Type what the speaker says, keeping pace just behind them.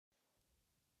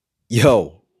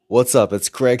Yo, what's up? It's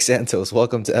Craig Santos.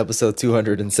 Welcome to episode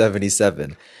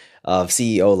 277 of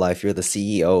CEO Life. You're the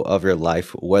CEO of your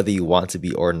life, whether you want to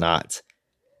be or not.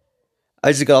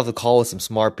 I just got off the call with some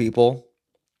smart people,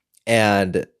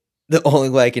 and the only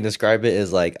way I can describe it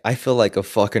is like, I feel like a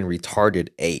fucking retarded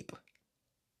ape.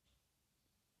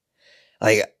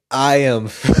 Like, I am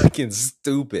fucking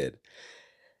stupid.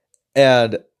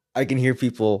 And I can hear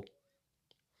people,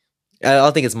 I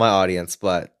don't think it's my audience,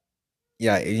 but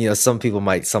yeah, some people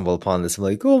might stumble upon this and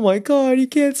be like, "Oh my god, you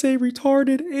can't say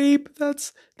retarded ape.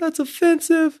 That's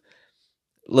offensive."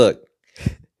 Look,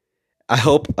 I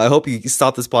hope you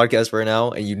stop this podcast right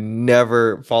now and you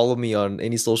never follow me on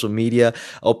any social media.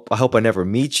 I hope I never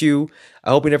meet you. I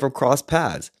hope we never cross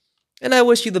paths. And I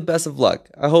wish you the best of luck.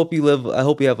 I hope you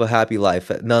have a happy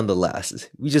life nonetheless.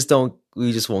 We just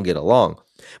won't get along.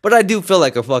 But I do feel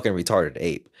like a fucking retarded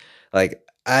ape. Like,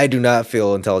 I do not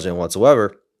feel intelligent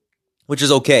whatsoever, which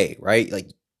is okay, right? Like,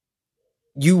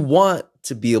 you want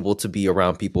to be able to be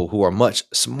around people who are much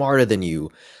smarter than you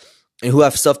and who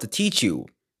have stuff to teach you,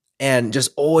 and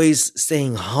just always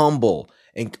staying humble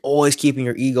and always keeping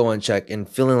your ego in check and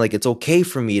feeling like it's okay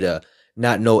for me to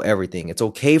not know everything. It's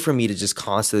okay for me to just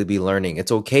constantly be learning.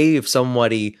 It's okay if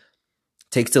somebody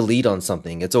takes the lead on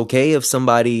something. It's okay if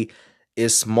somebody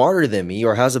is smarter than me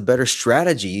or has a better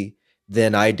strategy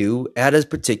than I do at a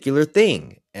particular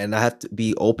thing. And I have to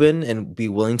be open and be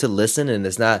willing to listen. And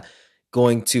it's not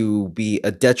going to be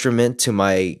a detriment to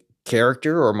my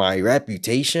character or my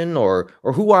reputation or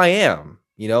who I am.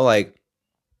 Like,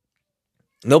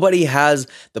 nobody has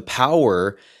the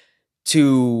power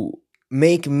to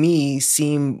make me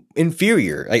seem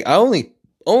inferior. Like,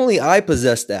 only I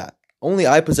possess that. Only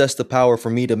I possess the power for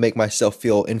me to make myself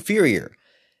feel inferior.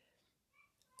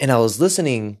 And I was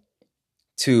listening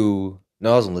to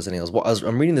no, I wasn't listening.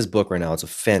 I'm reading this book right now. It's a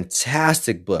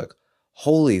fantastic book.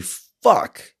 Holy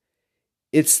fuck.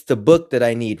 It's the book that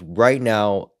I need right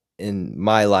now in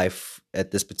my life at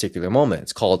this particular moment.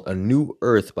 It's called A New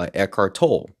Earth by Eckhart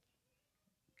Tolle.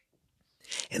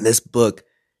 And this book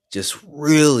just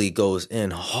really goes in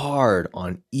hard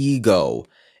on ego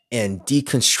and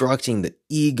deconstructing the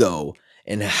ego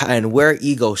and where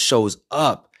ego shows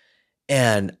up.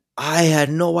 And I had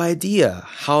no idea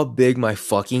how big my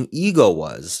fucking ego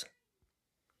was.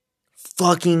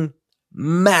 Fucking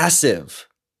massive.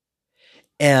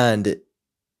 And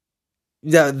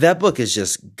that book is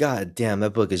just, goddamn,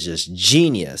 that book is just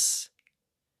genius.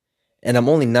 And I'm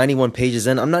only 91 pages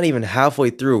in. I'm not even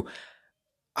halfway through.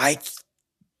 I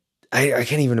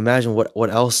can't even imagine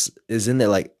what else is in there.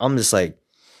 Like, I'm just like,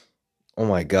 oh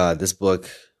my God, this book,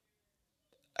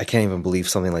 I can't even believe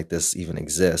something like this even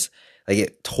exists. Like,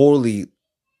 it totally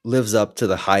lives up to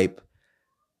the hype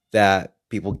that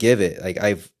people give it. Like,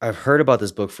 I've heard about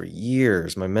this book for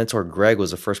years. My mentor Greg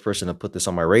was the first person to put this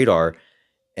on my radar,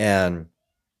 and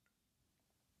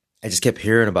I just kept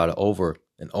hearing about it over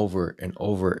and over and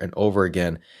over and over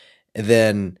again. And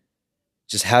then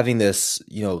just having this,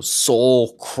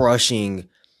 soul crushing,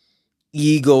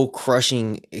 ego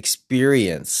crushing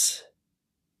experience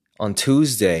on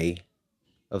Tuesday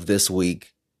of this week.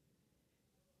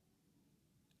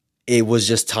 It was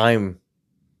just time.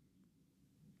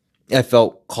 I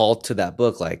felt called to that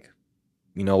book. Like,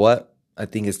 you know what? I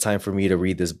think it's time for me to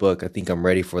read this book. I think I'm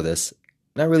ready for this.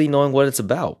 Not really knowing what it's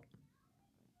about.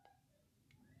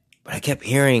 But I kept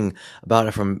hearing about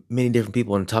it from many different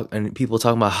people and people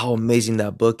talking about how amazing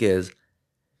that book is.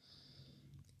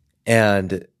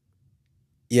 And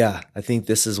yeah, I think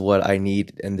this is what I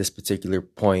need in this particular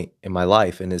point in my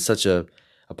life. And it's such a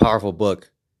powerful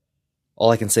book. All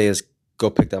I can say is go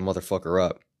pick that motherfucker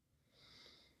up.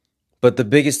 But the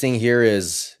biggest thing here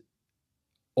is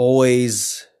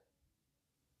always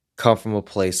come from a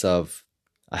place of,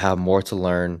 I have more to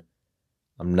learn.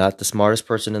 I'm not the smartest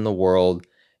person in the world.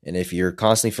 And if you're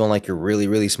constantly feeling like you're really,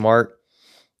 really smart,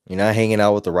 you're not hanging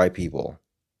out with the right people.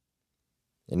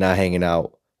 You're not hanging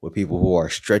out with people who are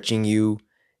stretching you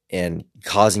and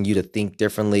causing you to think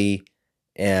differently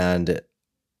and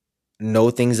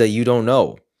know things that you don't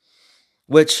know,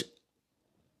 which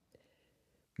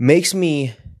makes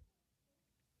me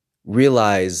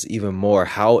realize even more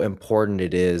how important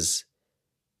it is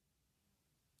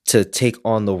to take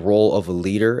on the role of a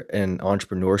leader in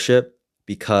entrepreneurship,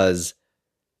 because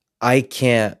I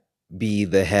can't be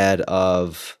the head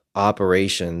of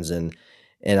operations and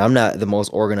I'm not the most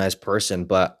organized person,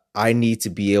 but I need to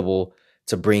be able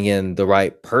to bring in the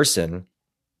right person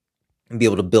and be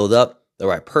able to build up the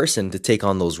right person to take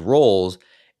on those roles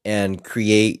and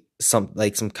create some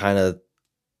kind of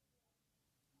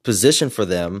position for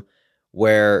them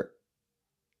where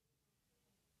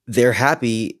they're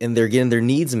happy and they're getting their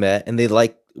needs met and they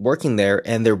like working there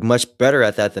and they're much better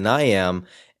at that than I am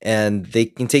and they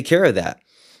can take care of that.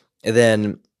 And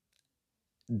then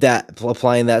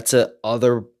applying that to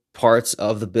other parts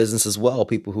of the business as well,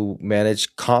 people who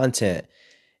manage content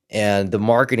and the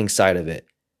marketing side of it.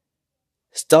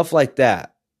 Stuff like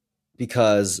that,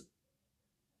 because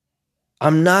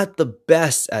I'm not the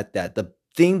best at that. The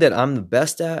thing that I'm the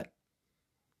best at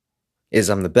is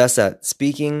I'm the best at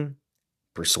speaking,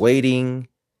 persuading,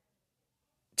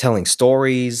 telling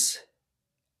stories.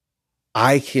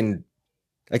 I can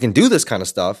do this kind of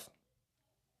stuff,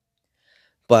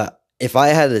 but if I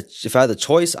had the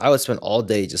choice, I would spend all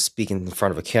day just speaking in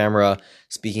front of a camera,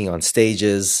 speaking on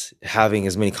stages, having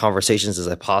as many conversations as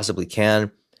I possibly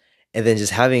can, and then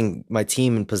just having my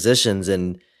team in positions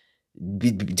and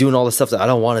be doing all the stuff that I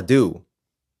don't want to do.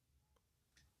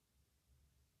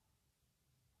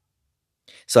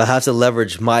 So I have to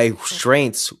leverage my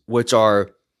strengths, which are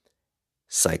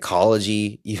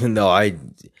psychology, even though I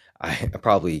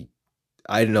probably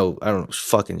I don't know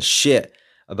fucking shit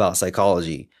about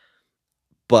psychology,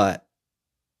 but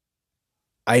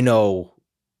I know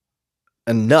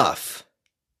enough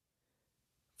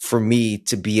for me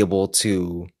to be able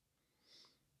to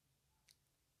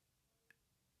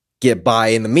get by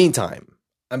in the meantime.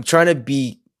 I'm trying to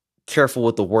be careful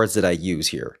with the words that I use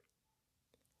here.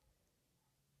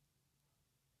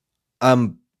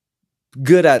 I'm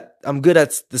good at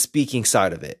the speaking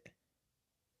side of it.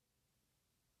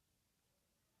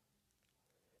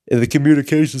 And the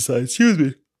communication side, excuse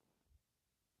me.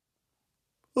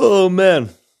 Oh man.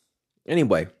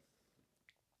 Anyway,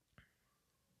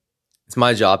 it's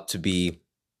my job to be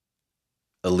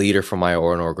a leader for my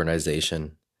own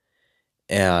organization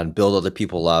and build other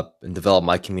people up and develop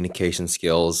my communication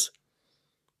skills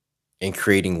and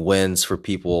creating wins for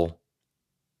people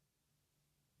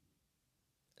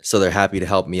so they're happy to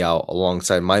help me out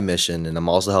alongside my mission. And I'm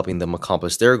also helping them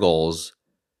accomplish their goals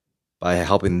by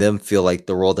helping them feel like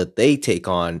the role that they take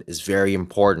on is very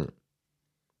important.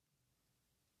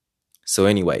 So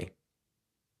anyway,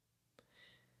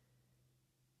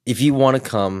 if you want to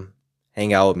come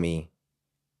hang out with me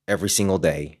every single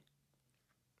day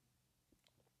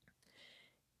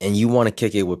and you want to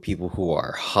kick it with people who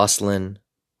are hustling,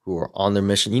 who are on their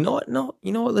mission, you know what? No,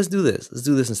 you know what? Let's do this. Let's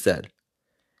do this instead.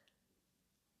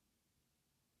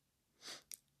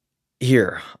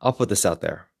 Here, I'll put this out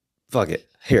there. Fuck it.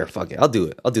 Here, fuck it. I'll do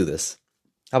it. I'll do this.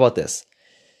 How about this?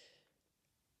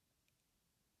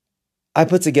 I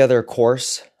put together a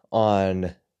course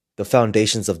on the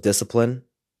foundations of discipline.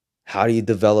 How do you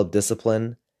develop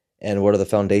discipline? And what are the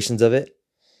foundations of it?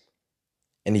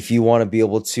 And if you want to be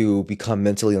able to become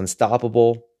mentally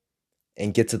unstoppable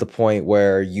and get to the point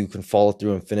where you can follow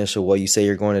through and finish what you say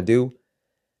you're going to do,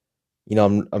 you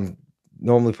know, I'm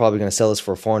normally probably going to sell this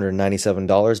for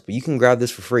 $497, but you can grab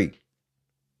this for free.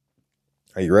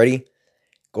 Are you ready?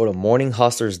 Go to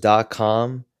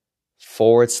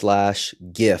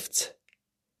morninghustlers.com/gift.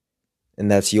 And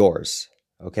that's yours.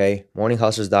 Okay?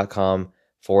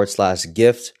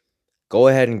 morninghustlers.com/gift. Go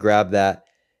ahead and grab that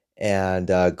and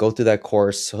go through that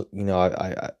course. You know,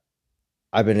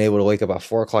 I've been able to wake up at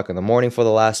 4 o'clock in the morning for the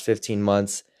last 15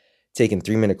 months, taking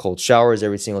 3-minute cold showers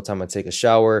every single time I take a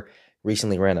shower.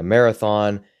 Recently ran a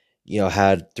marathon, you know,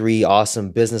 had 3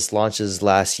 awesome business launches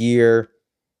last year,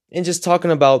 and just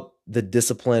talking about the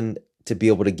discipline to be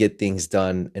able to get things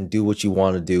done and do what you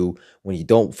want to do when you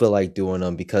don't feel like doing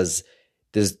them, because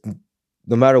there's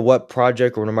no matter what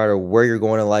project or no matter where you're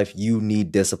going in life, you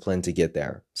need discipline to get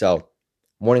there. So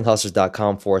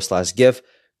morninghustlers.com/gift.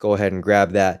 Go ahead and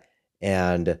grab that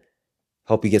and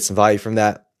hope you get some value from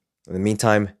that. In the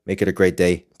meantime, make it a great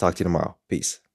day. Talk to you tomorrow. Peace.